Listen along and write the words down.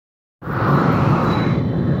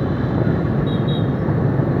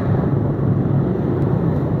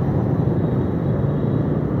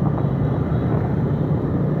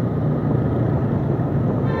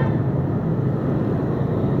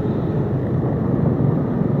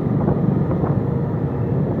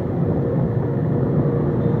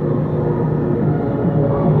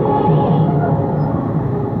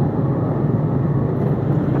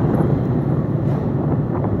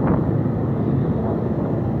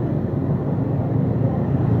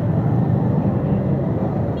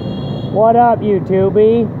What up,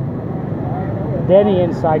 YouTubey? Denny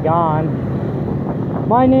in Saigon.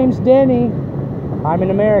 My name's Denny. I'm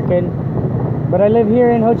an American, but I live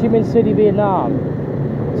here in Ho Chi Minh City, Vietnam.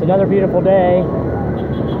 It's another beautiful day.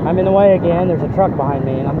 I'm in the way again. There's a truck behind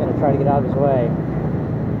me, and I'm going to try to get out of his way.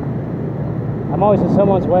 I'm always in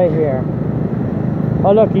someone's way here.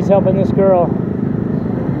 Oh, look, he's helping this girl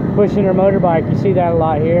pushing her motorbike. You see that a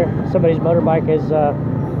lot here. Somebody's motorbike has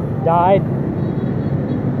died.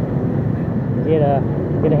 Get a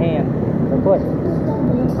hand or foot.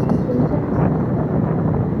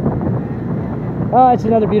 Oh, it's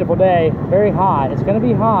another beautiful day. Very hot. It's going to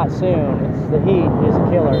be hot soon. The heat is a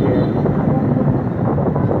killer here.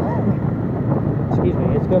 Excuse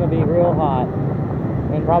me. It's going to be real hot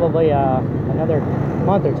in probably another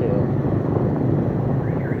month or two.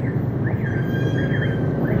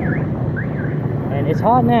 And it's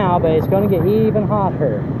hot now, but it's going to get even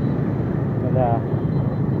hotter. And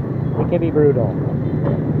it can be brutal.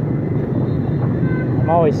 I'm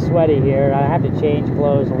always sweaty here. I have to change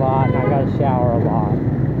clothes a lot, and I got to shower a lot.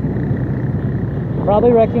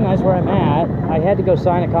 Probably recognize where I'm at. I had to go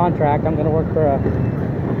sign a contract. I'm going to work for a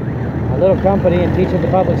little company and teach at the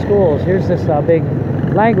public schools. Here's this big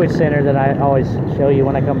language center that I always show you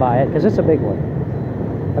when I come by it, because it's a big one.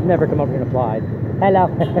 I've never come over here and applied. Hello.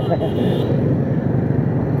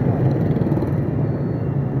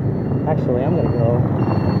 Actually, I'm going to go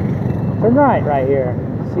turn right here.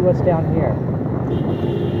 See what's down here.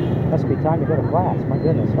 Must be time to go to class. My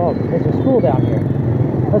goodness. Oh, there's a school down here.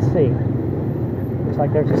 Let's see. Looks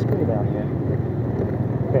like there's a school down here.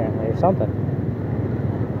 Apparently, or something.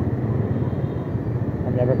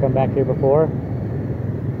 I've never come back here before.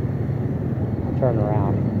 I'll turn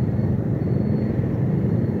around.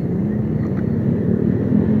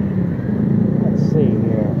 Let's see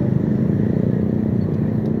here.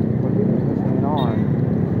 What is this thing on?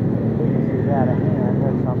 We can see that a hand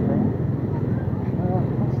or something.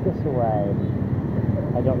 What's this away?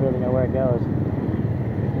 I don't really know where it goes.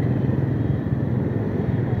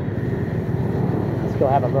 Let's go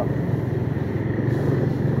have a look.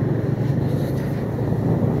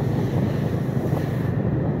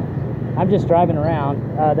 I'm just driving around.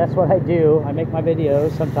 That's what I do. I make my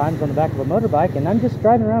videos sometimes on the back of a motorbike, and I'm just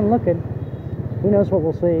driving around looking. Who knows what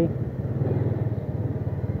we'll see?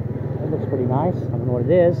 It looks pretty nice. I don't know what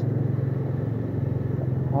it is.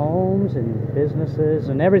 Homes and businesses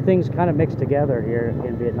and everything's kind of mixed together here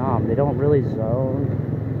in Vietnam. They don't really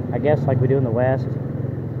zone, I guess, like we do in the West.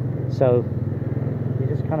 So you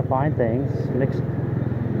just kind of find things mixed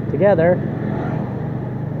together,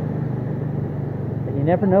 and you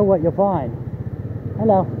never know what you'll find.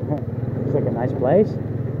 Hello. Looks like a nice place.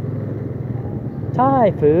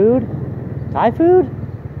 Thai food. Thai food?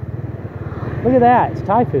 Look at that. It's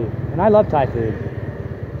Thai food, and I love Thai food.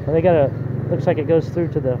 Well, they got a looks like it goes through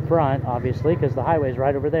to the front, obviously, because the highway's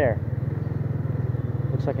right over there.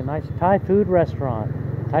 Looks like a nice Thai food restaurant.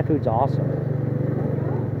 Thai food's awesome.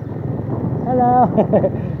 Hello.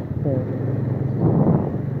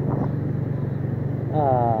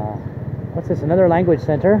 What's this? Another language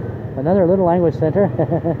center. Another little language center.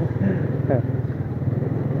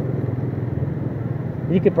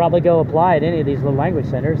 You could probably go apply at any of these little language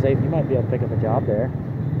centers. You might be able to pick up a job there.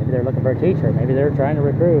 Maybe they're looking for a teacher. Maybe they're trying to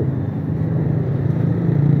recruit.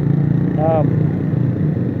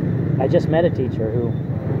 I just met a teacher who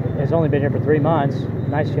has only been here for 3 months.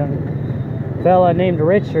 Nice young fella named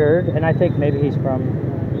Richard, and I think maybe he's from...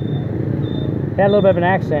 He had a little bit of an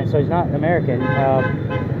accent, so he's not American.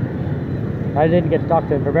 I didn't get to talk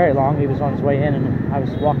to him for very long. He was on his way in, and I was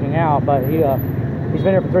walking out. But he's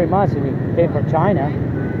been here for 3 months, and he came from China.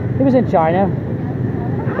 He was in China.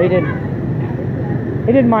 He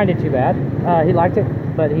didn't mind it too bad. He liked it.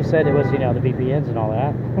 But he said it was, you know, the VPNs and all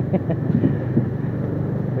that.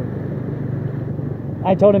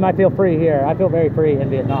 I told him I feel free here. I feel very free in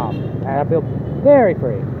Vietnam. I feel very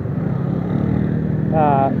free.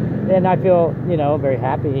 And I feel, you know, very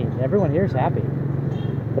happy. Everyone here is happy.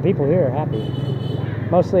 The people here are happy.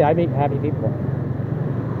 Mostly I meet happy people.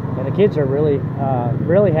 And the kids are really,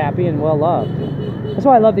 really happy and well loved. That's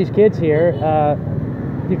why I love these kids here.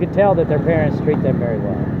 You can tell that their parents treat them very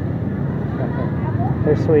well.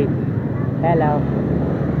 They're sweet. Hello.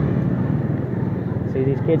 See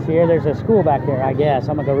these kids here? There's a school back there, I guess.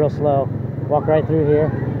 I'm going to go real slow. Walk right through here.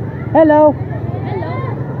 Hello.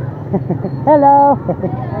 Hello. Hello.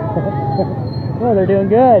 Oh, they're doing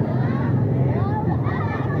good.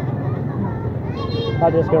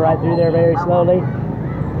 I'll just go right through there very slowly.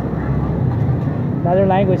 Another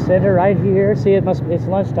language center right here. See, it's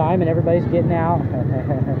lunchtime and everybody's getting out.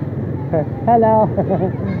 Hello.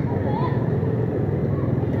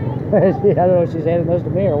 I don't know if she's handing those to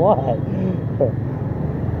me or what.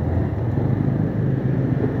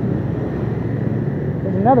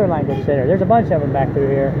 There's another language center. There's a bunch of them back through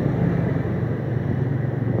here.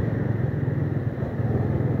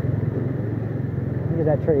 Look at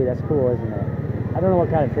that tree. That's cool, isn't it? I don't know what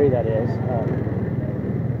kind of tree that is.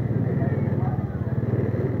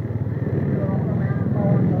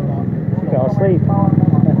 She fell asleep.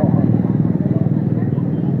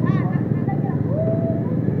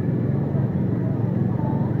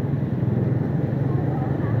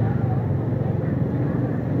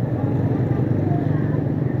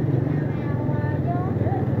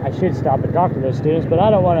 I should stop and talk to those students, but I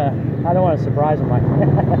don't want to surprise them like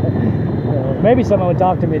that. Maybe someone would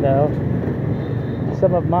talk to me though.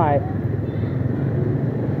 Some of them might.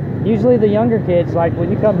 Usually the younger kids, like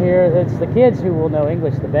when you come here, it's the kids who will know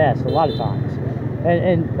English the best a lot of times.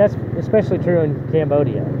 And that's especially true in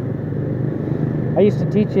Cambodia. I used to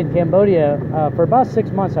teach in Cambodia for about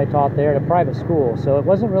 6 months. I taught there at a private school, so it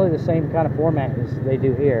wasn't really the same kind of format as they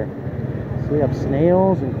do here. So we have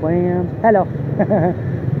snails and clams. Hello.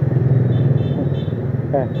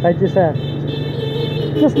 I just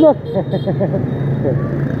look.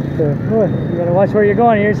 You gotta watch where you're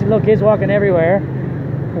going here. See little kids walking everywhere.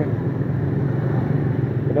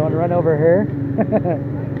 You don't want to run over her.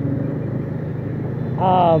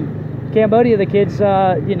 Cambodia, the kids,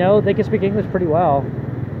 you know, they can speak English pretty well,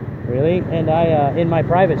 really. And I, in my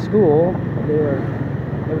private school, they were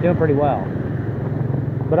doing pretty well.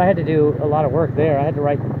 But I had to do a lot of work there. I had to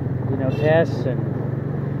write, you know, tests and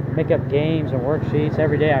make up games and worksheets.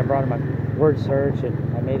 Every day I brought in my word search and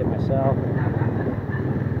I made it myself.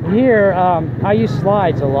 Here, I use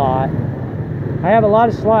slides a lot. I have a lot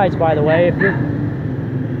of slides, by the way.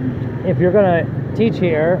 If you're gonna teach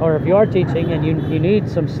here, or if you are teaching and you need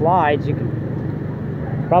some slides, you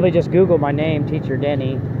can probably just Google my name, Teacher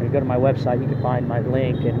Denny, or go to my website. You can find my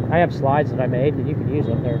link, and I have slides that I made, and you can use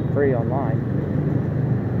them. They're free online.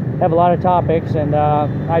 I have a lot of topics, and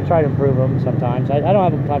I try to improve them sometimes. I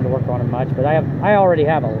don't have time to work on them much, but I already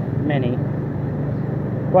have many,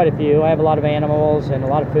 quite a few. I have a lot of animals and a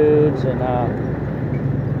lot of foods and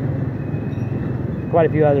quite a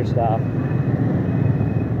few other stuff.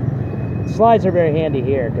 Slides are very handy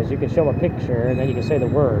here because you can show a picture and then you can say the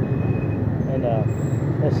word, and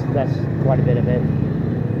that's quite a bit of it.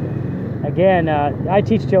 Again, I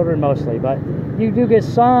teach children mostly, but you do get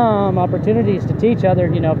some opportunities to teach other,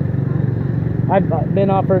 you know. I've been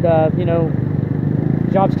offered, you know,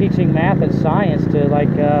 jobs teaching math and science to, like,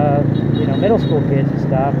 you know, middle school kids and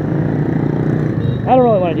stuff. I don't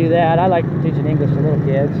really want to do that. I like teaching English to little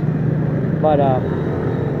kids, but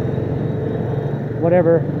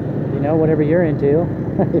whatever, you know, whatever you're into.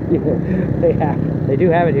 They do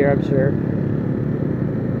have it here, I'm sure.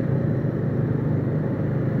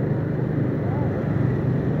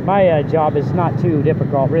 My job is not too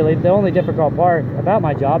difficult, really. The only difficult part about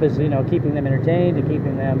my job is, you know, keeping them entertained and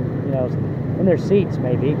keeping them, you know, in their seats,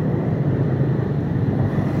 maybe.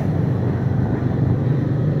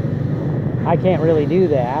 I can't really do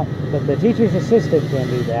that, but the teacher's assistant can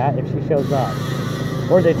do that if she shows up.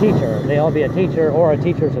 Or the teacher. They'll be a teacher or a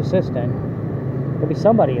teacher's assistant. There'll be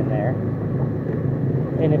somebody in there.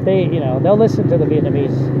 And if they, you know, they'll listen to the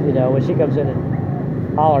Vietnamese, you know, when she comes in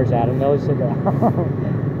and hollers at them, they'll sit down.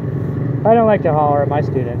 I don't like to holler at my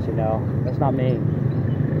students, you know. That's not me.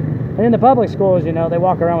 And in the public schools, you know, they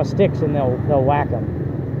walk around with sticks and they'll whack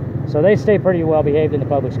them. So they stay pretty well behaved in the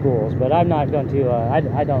public schools. But I'm not going to. I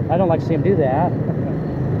don't like to see them do that.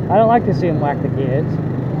 I don't like to see them whack the kids.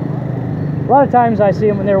 A lot of times I see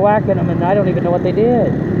them when they're whacking them, and I don't even know what they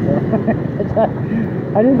did.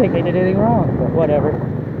 I didn't think they did anything wrong, but whatever.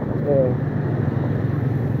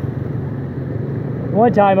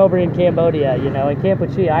 One time over in Cambodia, you know, in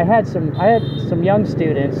Kampuchea, I had some young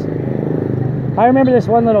students. I remember this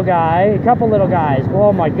one little guy, a couple little guys.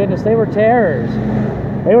 Oh my goodness, they were terrors.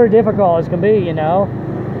 They were difficult as can be, you know.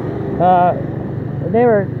 They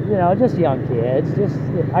were, you know, just young kids. Just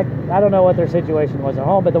I don't know what their situation was at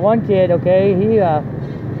home, but the one kid, okay, he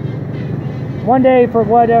one day, for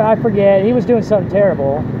what I forget, he was doing something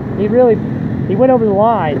terrible. He went over the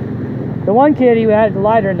line. The one kid, he had a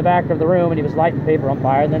lighter in the back of the room and he was lighting paper on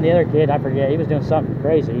fire, and then the other kid, I forget, he was doing something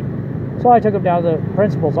crazy. So I took him down to the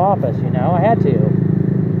principal's office, you know, I had to.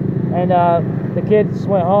 And the kids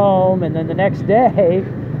went home, and then the next day,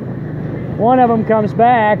 one of them comes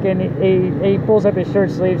back and he pulls up his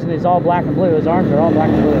shirt sleeves and he's all black and blue. His arms are all black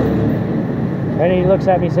and blue. And he looks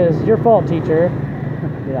at me and says, "It's your fault, teacher."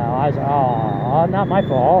 You know, I was, "Oh, not my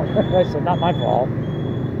fault." I said, "Not my fault."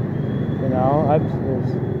 You know,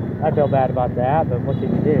 I feel bad about that, but what can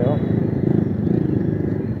you do?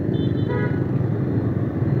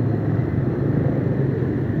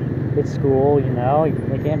 It's school, you know.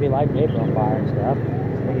 They can't be lighting paper on fire and stuff.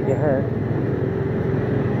 They could get hurt.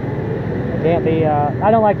 They can't be, I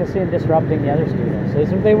don't like to see them disrupting the other students.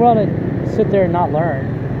 If they want to sit there and not learn,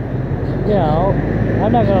 you know,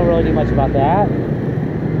 I'm not going to really do much about that.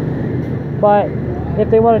 But if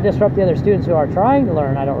they want to disrupt the other students who are trying to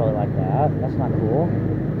learn, I don't really like that. That's not cool.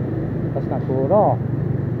 That's not cool at all.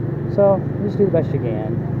 So, just do the best you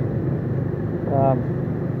can.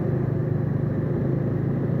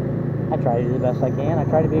 I try to do the best I can. I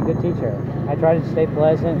try to be a good teacher. I try to stay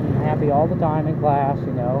pleasant and happy all the time in class,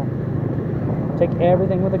 you know. Take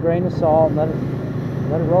everything with a grain of salt and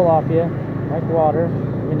let it roll off you like water,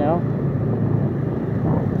 you know.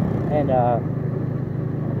 And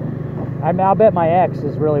I'll bet my ex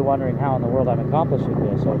is really wondering how in the world I'm accomplishing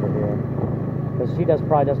this over here, because she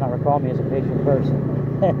probably does not recall me as a patient person.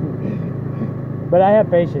 But I have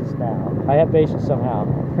patience now. I have patience somehow.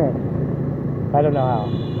 I don't know how.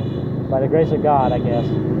 By the grace of God, I guess.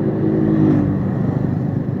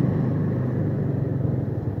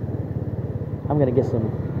 I'm gonna get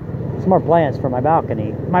some more plants for my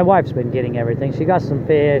balcony. My wife's been getting everything. She got some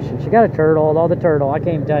fish and she got a turtle. Although the turtle, I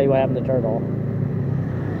can't even tell you what happened to the turtle.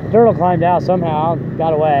 The turtle climbed out somehow,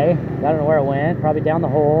 got away. I don't know where it went. Probably down the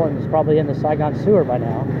hole, and it's probably in the Saigon sewer by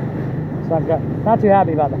now. So I'm not too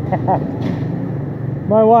happy about that.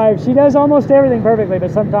 My wife, she does almost everything perfectly,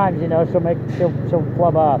 but sometimes, you know, she'll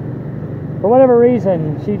flub up. For whatever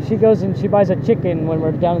reason, she goes and she buys a chicken when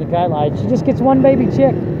we're down in the kite line. She just gets one baby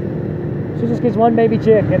chick. She just gets one baby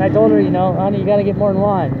chick, and I told her, you know, honey, you got to get more than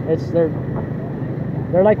one.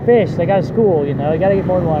 They're like fish. They got a school, you know. You got to get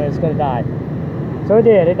more than one, or it's gonna die. So it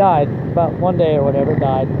did. It died about one day or whatever. It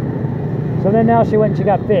died. So then now she went and she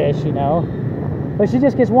got fish, you know. But she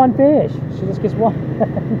just gets one fish. She just gets one.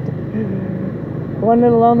 One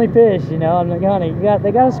little lonely fish, you know. I'm like, honey,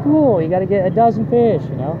 they got a school. You got to get a dozen fish,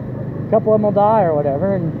 you know. A couple of them will die or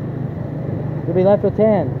whatever, and you'll be left with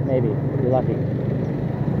 10, maybe, if you're lucky.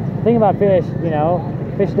 The thing about fish, you know,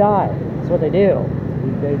 fish die. That's what they do.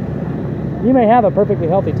 You may have a perfectly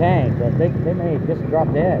healthy tank, but they may just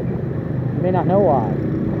drop dead. You may not know why.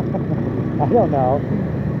 I don't know.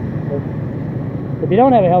 If you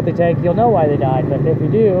don't have a healthy tank, you'll know why they died, but if you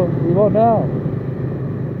do, you won't know.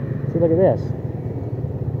 See, look at this.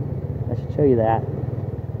 I should show you that.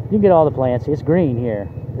 You can get all the plants. It's green here.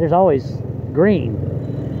 There's always green.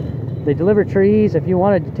 They deliver trees. If you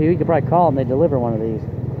wanted to, you could probably call them. They deliver one of these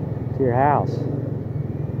to your house.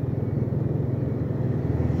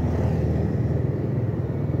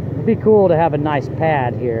 It'd be cool to have a nice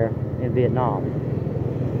pad here in Vietnam,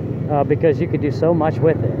 because you could do so much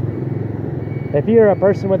with it. If you're a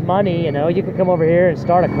person with money, you know, you could come over here and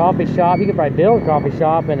start a coffee shop. You could probably build a coffee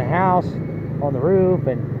shop in a house on the roof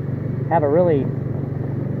and have a really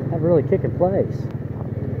kicking place.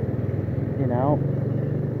 You know,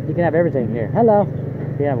 you can have everything here. Hello.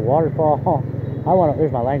 You can have a waterfall.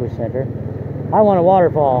 There's my language center. I want a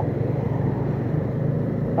waterfall.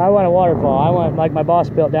 I want, like my boss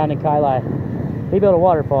built down in Kai Lai. He built a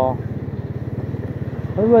waterfall.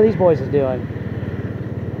 Look what these boys is doing.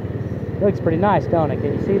 It looks pretty nice, don't it?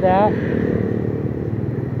 Can you see that?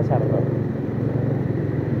 Let's have a look.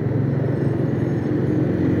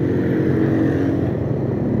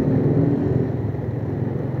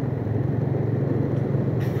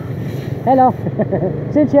 Hello.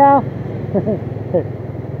 Xin chào.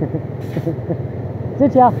 Xin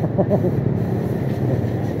chào.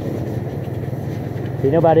 Do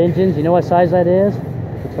you know about engines? You know what size that is?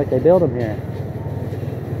 Looks like they build them here.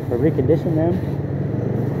 Or recondition them.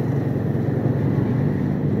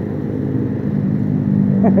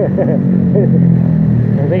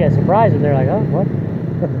 They get surprised and they're like, oh, what?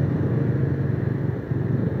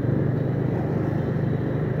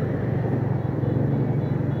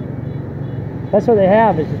 That's what they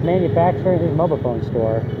have, is just manufacturing. Here's a mobile phone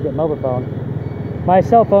store. You get a mobile phone. My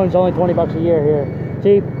cell phone's only 20 bucks a year here.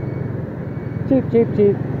 Cheap. Cheap, cheap,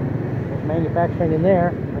 cheap. There's manufacturing in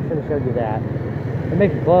there. I should have showed you that. They're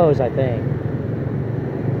making clothes, I think.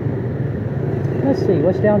 Let's see,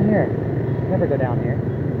 what's down here? Never go down here.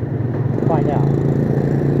 Find out.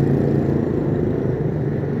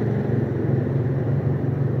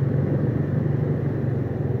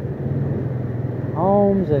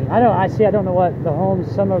 Homes, and I don't know what the homes,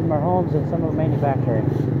 some of them are homes and some of them are manufacturing.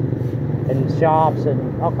 And shops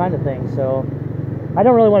and all kinds of things. So I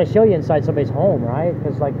don't really want to show you inside somebody's home, right?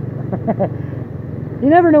 Because, like, you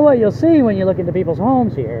never know what you'll see when you look into people's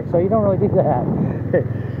homes here. So you don't really do that.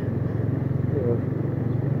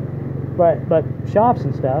 But shops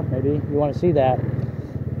and stuff, maybe you want to see that.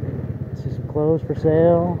 See some clothes for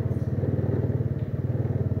sale.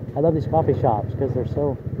 I love these coffee shops because they're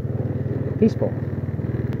so peaceful.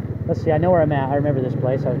 Let's see, I know where I'm at. I remember this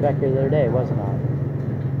place. I was back here the other day, wasn't I?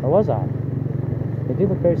 Or was I? They do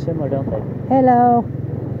look very similar, don't they? Hello!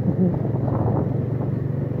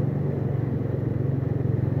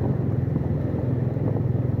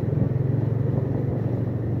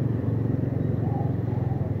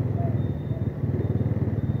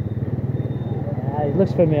 It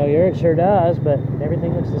looks familiar, it sure does, but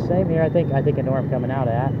everything looks the same here. I think I know where I'm coming out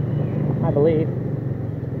at. I believe.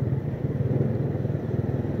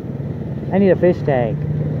 I need a fish tank.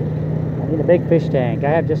 I need a big fish tank. I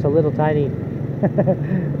have just a little tiny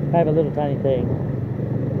I have a little tiny thing.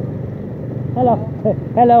 Hello.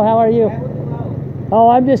 Hello, how are you? Oh,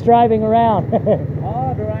 I'm just driving around.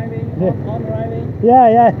 Oh, driving? On driving?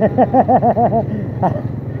 Yeah.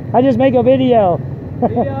 I just make a video.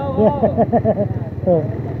 Video?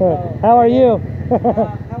 Oh. How are you?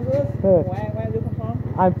 I'm good. Where you come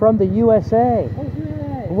from? I'm from the USA. Oh,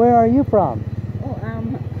 USA. Where are you from? Oh, I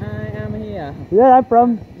am here. Yeah, I'm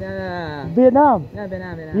from Yeah. Vietnam. Yeah,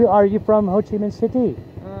 Vietnam. Are you from Ho Chi Minh City?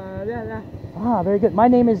 Yeah. Ah, very good. My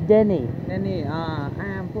name is Denny. Denny, I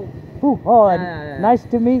am Phu. Ooh, oh, Yeah. nice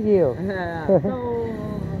to meet you. So,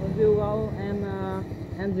 you go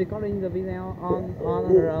and recording the video on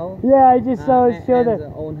the road. Yeah, I just show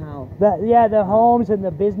the own house. the homes and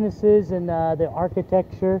the businesses and the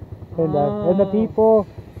architecture and the people.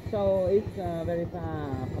 So it's very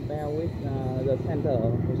far compared with the center of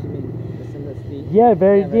Ho Chi Minh, the center city. Yeah,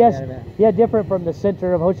 very very. different from the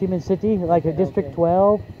center of Ho Chi Minh City, like District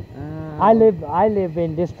 12. I live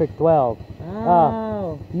in District 12.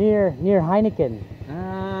 Oh. Near Heineken.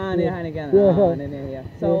 Near Heineken. Yeah. Near.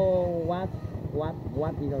 So what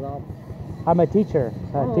is your job? I'm a teacher.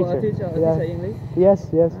 A teacher English? Yes.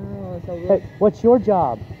 Oh, so good. Hey, what's your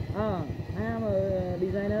job? I am a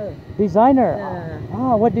designer. Designer?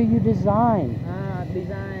 Yeah. What do you design?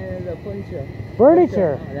 Design the furniture.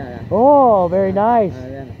 Furniture? Yeah. Oh, very nice.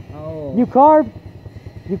 Oh. You carve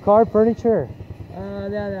furniture?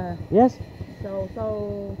 Yeah. Yes? So,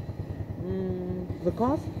 the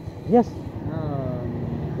cost? Yes.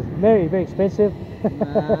 Very, very expensive.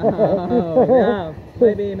 Yeah,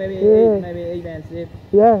 maybe expensive.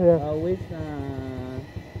 Yeah. With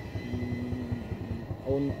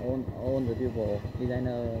own the people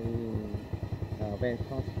designer very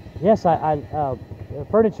cost. Yes, I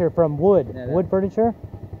furniture from wood. Yeah, wood furniture.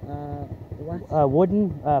 What?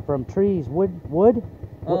 Wooden from trees. Wood.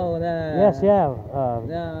 Oh, yes, yeah.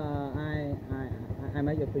 I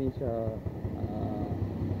make a furniture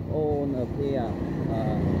on up here,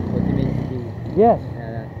 Ho Chi Minh City. Yes.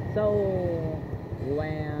 So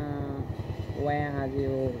where are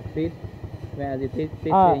you teach? Where are you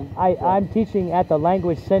teaching? I'm teaching at the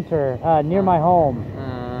language center near my home.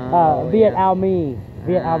 Viet Ao Mi.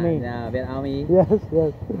 Viet Ao Mi. Yes.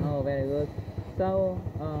 Oh, very good. So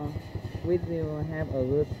with you have a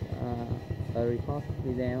good record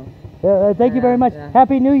video. Thank you very much.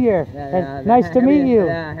 Happy New Year. Nice to meet you.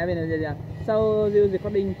 Yeah, Happy New Year. So you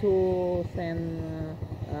recording to send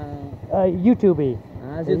YouTube.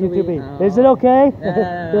 YouTube. Is it okay?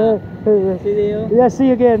 See you. Yeah, see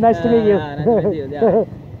you again. Nice to meet you. Nice to meet you. Yeah.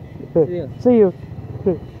 See you. See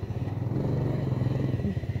you.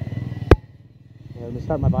 Let me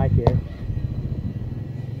start my bike here.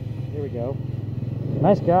 Here we go.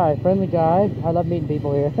 Nice guy, friendly guy. I love meeting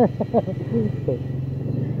people here. Let's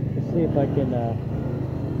see if I can.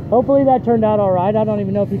 Hopefully that turned out all right. I don't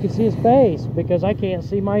even know if you can see his face because I can't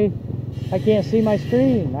see my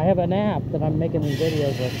screen. I have an app that I'm making these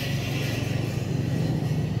videos with.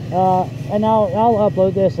 And I'll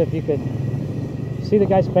upload this if you could see the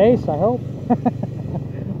guy's face. I hope.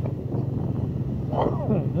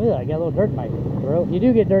 I got a little dirt in my throat. You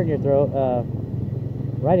do get dirt in your throat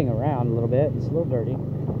riding around a little bit. It's a little dirty.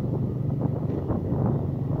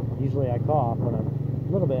 Usually I cough a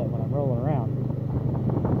little bit when I'm rolling around.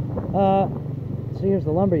 So here's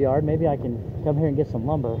the lumber yard. Maybe I can come here and get some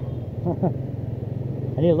lumber.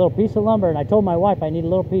 I need a little piece of lumber, and I told my wife I need a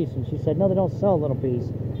little piece, and she said, no, they don't sell a little piece.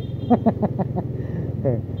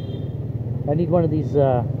 I need one of these,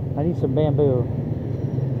 I need some bamboo.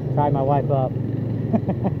 Tie my wife up.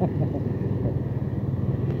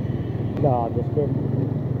 No, I'm just kidding.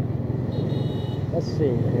 Let's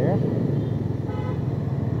see here.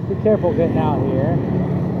 Be careful getting out here.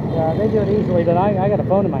 They do it easily, but I got a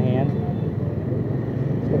phone in my hand.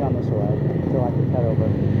 Let's go down this way until I can cut over.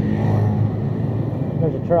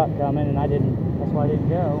 There's a truck coming, and that's why I didn't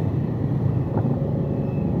go.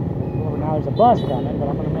 Well, now there's a bus coming, but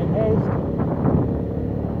I'm going to make haste.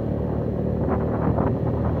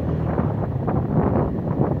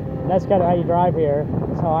 That's kind of how you drive here.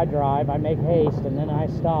 That's how I drive. I make haste, and then I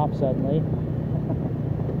stop suddenly.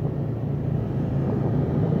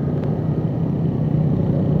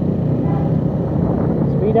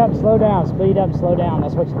 Speed up, slow down, speed up, slow down.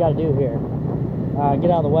 That's what you got to do here.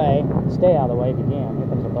 Get out of the way. Stay out of the way if you can. Here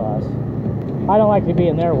comes a bus. I don't like to be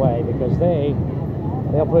in their way because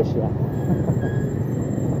they'll push you.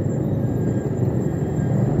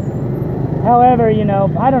 However, you know,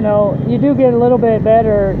 I don't know, you do get a little bit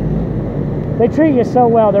better. They treat you so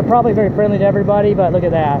well. They're probably very friendly to everybody, but look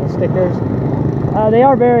at that, the stickers. They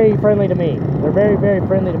are very friendly to me. They're very, very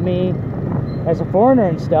friendly to me as a foreigner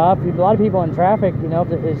and stuff. A lot of people in traffic, you know,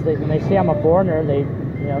 when they see I'm a foreigner,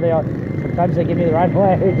 sometimes they give me the right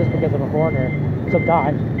way just because I'm a foreigner.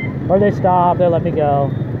 Sometimes, or they stop, they'll let me go.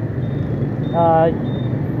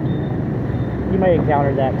 You may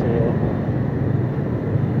encounter that too.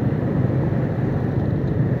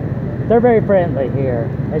 They're very friendly here,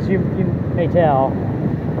 as you may tell.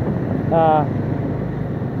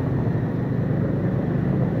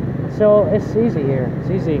 So it's easy here. It's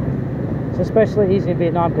easy. It's especially easy in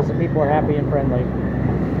Vietnam because the people are happy and friendly.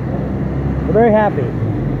 They're very happy.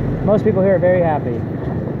 Most people here are very happy,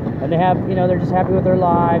 and they have, you know, they're just happy with their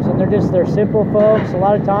lives, and they're simple folks. A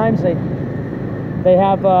lot of times they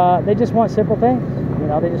just want simple things. You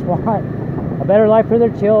know, they just want a better life for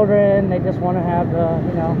their children. They just want to have,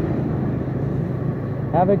 you know,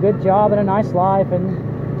 have a good job and a nice life and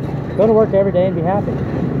go to work every day and be happy.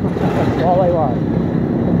 That's all they want.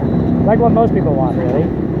 Like what most people want, really.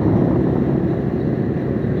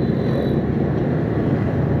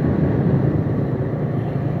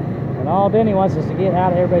 And all Denny wants is to get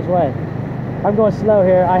out of everybody's way. I'm going slow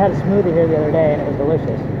here. I had a smoothie here the other day and it was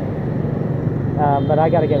delicious. But I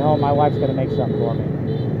got to get home. My wife's going to make something for me.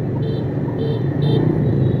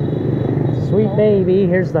 Sweet baby.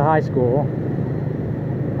 Here's the high school.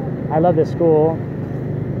 I love this school.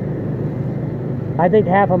 I think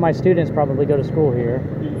half of my students probably go to school here.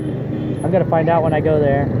 I'm going to find out when I go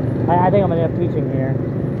there. I think I'm going to end up teaching here.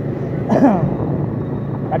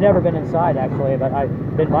 I've never been inside actually, but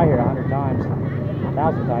I've been by here 100 times.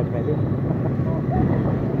 1,000 times maybe.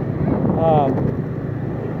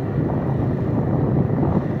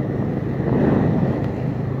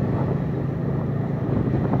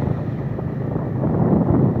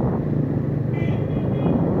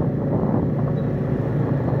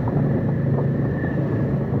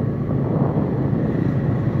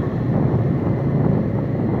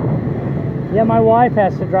 Yeah, my wife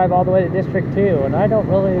has to drive all the way to District 2, and I don't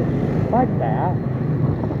really like that.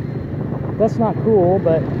 That's not cool,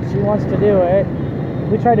 but she wants to do it.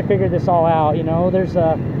 We tried to figure this all out, you know. There's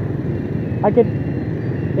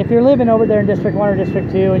if you're living over there in District 1 or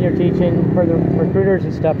District 2 and you're teaching for the recruiters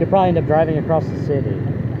and stuff, you'll probably end up driving across the city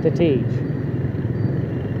to teach.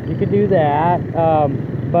 You could do that,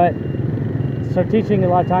 but so teaching a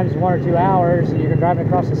lot of times is 1 or 2 hours, and you're driving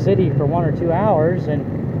across the city for 1 or 2 hours, and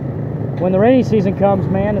when the rainy season comes,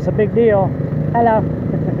 man, it's a big deal. Hello.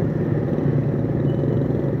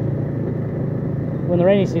 When the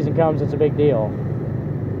rainy season comes, it's a big deal.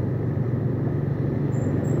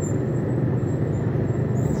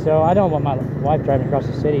 So I don't want my wife driving across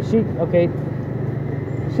the city. She's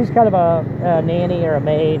kind of a nanny or a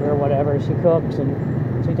maid or whatever. She cooks and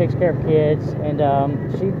she takes care of kids, and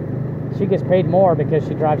she gets paid more because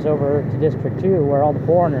she drives over to District 2 where all the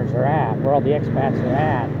foreigners are at, where all the expats are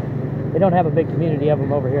at. They don't have a big community of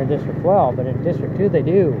them over here in District 12, but in District 2 they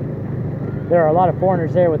do. There are a lot of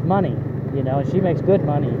foreigners there with money, you know, and she makes good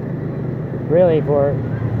money, really, for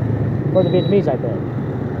the Vietnamese, I think.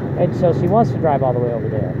 And so she wants to drive all the way over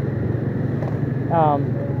there.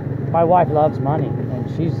 My wife loves money, and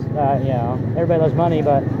she's, you know, everybody loves money,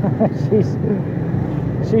 but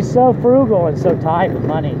she's so frugal and so tight with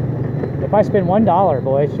money. If I spend $1,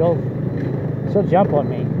 boy, she'll jump on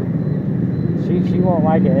me. She won't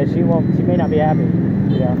like it. She may not be happy.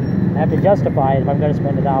 You know, I have to justify it if I'm going to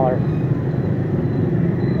spend $1.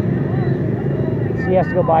 She has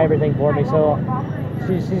to go buy everything for me, so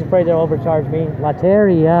she's afraid they'll overcharge me.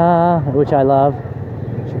 Lateria, which I love.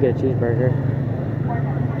 Should get a cheeseburger.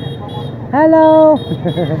 Hello.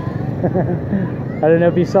 I don't know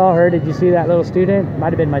if you saw her. Did you see that little student?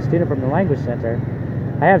 Might have been my student from the language center.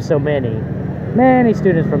 I have so many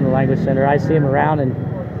students from the language center. I see them around, and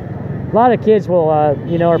a lot of kids will,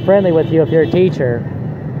 you know, are friendly with you if you're a teacher.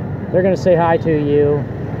 They're going to say hi to you.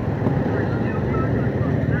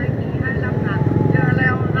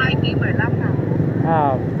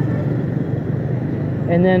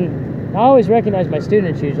 And then I always recognize my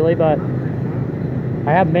students usually, but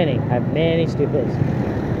I have many students.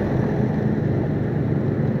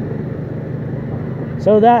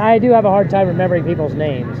 So that I do have a hard time remembering people's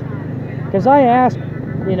names, because I ask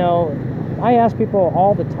you know, I ask people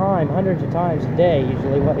all the time, hundreds of times a day,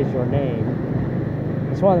 usually, what is your name?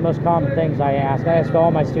 It's one of the most common things I ask. I ask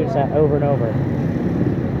all my students that over and over.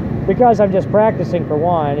 Because I'm just practicing, for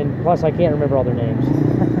one, and plus I can't remember all their names.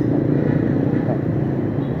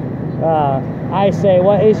 I say,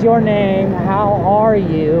 what is your name, how are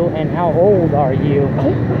you, and how old are you?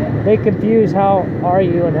 They confuse how are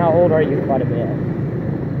you and how old are you quite a bit.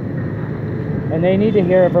 And they need to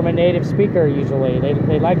hear it from a native speaker usually.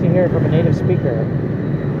 They like to hear it from a native speaker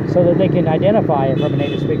so that they can identify it from a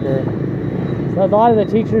native speaker. So a lot of the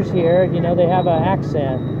teachers here, you know, they have an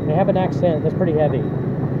accent. They have an accent that's pretty heavy.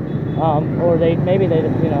 Or maybe they,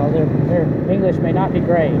 you know, their English may not be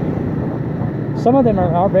great. Some of them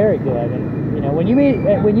are very good. And, you know, when you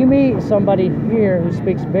meet somebody here who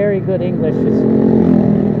speaks very good English, it's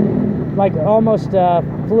like almost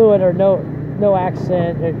fluent or no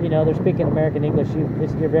accent, you know, they're speaking American English,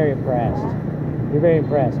 you're very impressed. You're very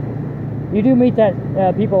impressed. You do meet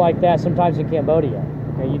people like that sometimes in Cambodia.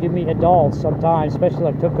 Okay, you do meet adults sometimes, especially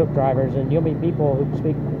like tuk-tuk drivers, and you'll meet people who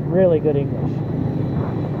speak really good English.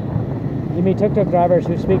 You meet tuk-tuk drivers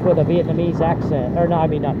who speak with a Vietnamese accent, or no, I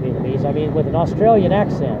mean not Vietnamese, I mean with an Australian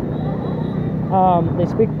accent. They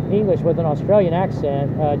speak English with an Australian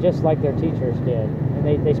accent, just like their teachers did,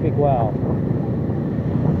 and they speak well.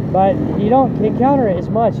 But you don't encounter it as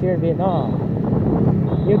much here in Vietnam.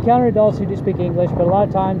 You encounter adults who do speak English, but a lot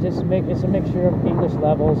of times it's a mixture of English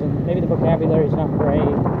levels, and maybe the vocabulary is not great.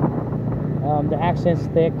 The accent's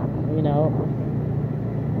thick, you know.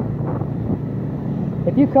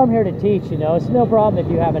 If you come here to teach, you know, it's no problem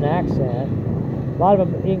if you have an accent. A lot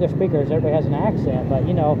of them English speakers, everybody has an accent, but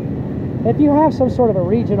you know, if you have some sort of a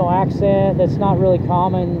regional accent that's not really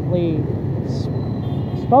commonly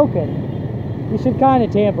spoken, you should kind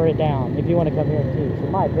of tamper it down if you want to come here and teach,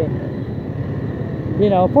 in my opinion. You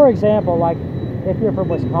know, for example, like if you're from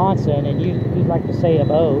Wisconsin and you'd like to say a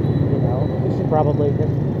boat, you know, you should probably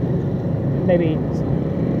just maybe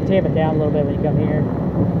tamp it down a little bit when you come here,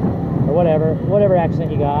 or whatever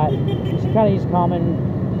accent you got. You should kind of use the common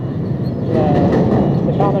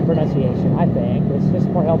pronunciation, I think. It's just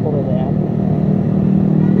more helpful to them.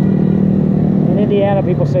 In Indiana,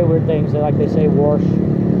 people say weird things. They say wash.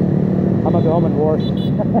 I'm gonna go home and wash.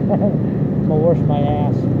 I'm gonna wash my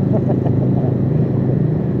ass.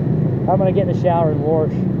 I'm gonna get in the shower and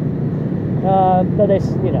wash. But they,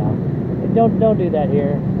 you know, don't do that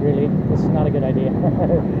here. Really, this is not a good idea.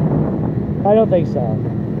 I don't think so.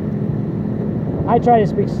 I try to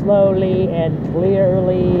speak slowly and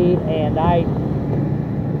clearly, and I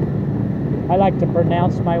like to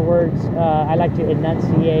pronounce my words. I like to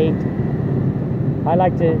enunciate. I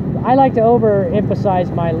like to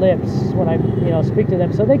overemphasize my lips when I, you know, speak to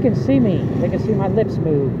them, so they can see me. They can see my lips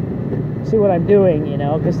move, see what I'm doing, you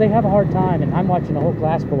know, because they have a hard time, and I'm watching a whole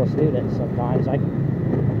class full of students sometimes. I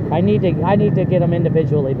need to get them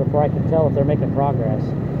individually before I can tell if they're making progress.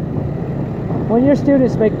 When your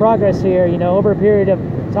students make progress here, you know, over a period of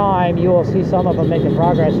time, you will see some of them making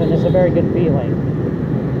progress, and it's a very good feeling,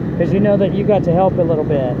 because you know that you got to help a little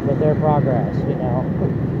bit with their progress, you know.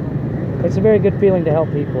 It's a very good feeling to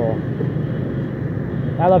help people.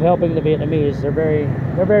 I love helping the Vietnamese. They're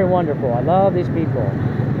very wonderful. I love these people.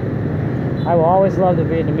 I will always love the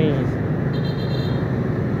Vietnamese.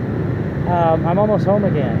 I'm almost home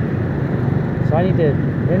again, so I need to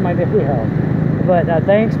end my video. But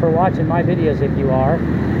thanks for watching my videos if you are.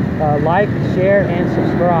 Like, share, and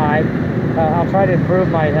subscribe. I'll try to improve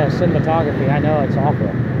my cinematography. I know it's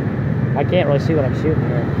awful. I can't really see what I'm shooting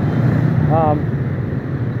here.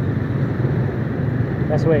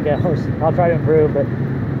 That's the way it goes. I'll try to improve, but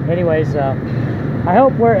anyways, I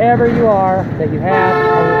hope wherever you are that you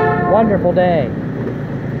have a wonderful day.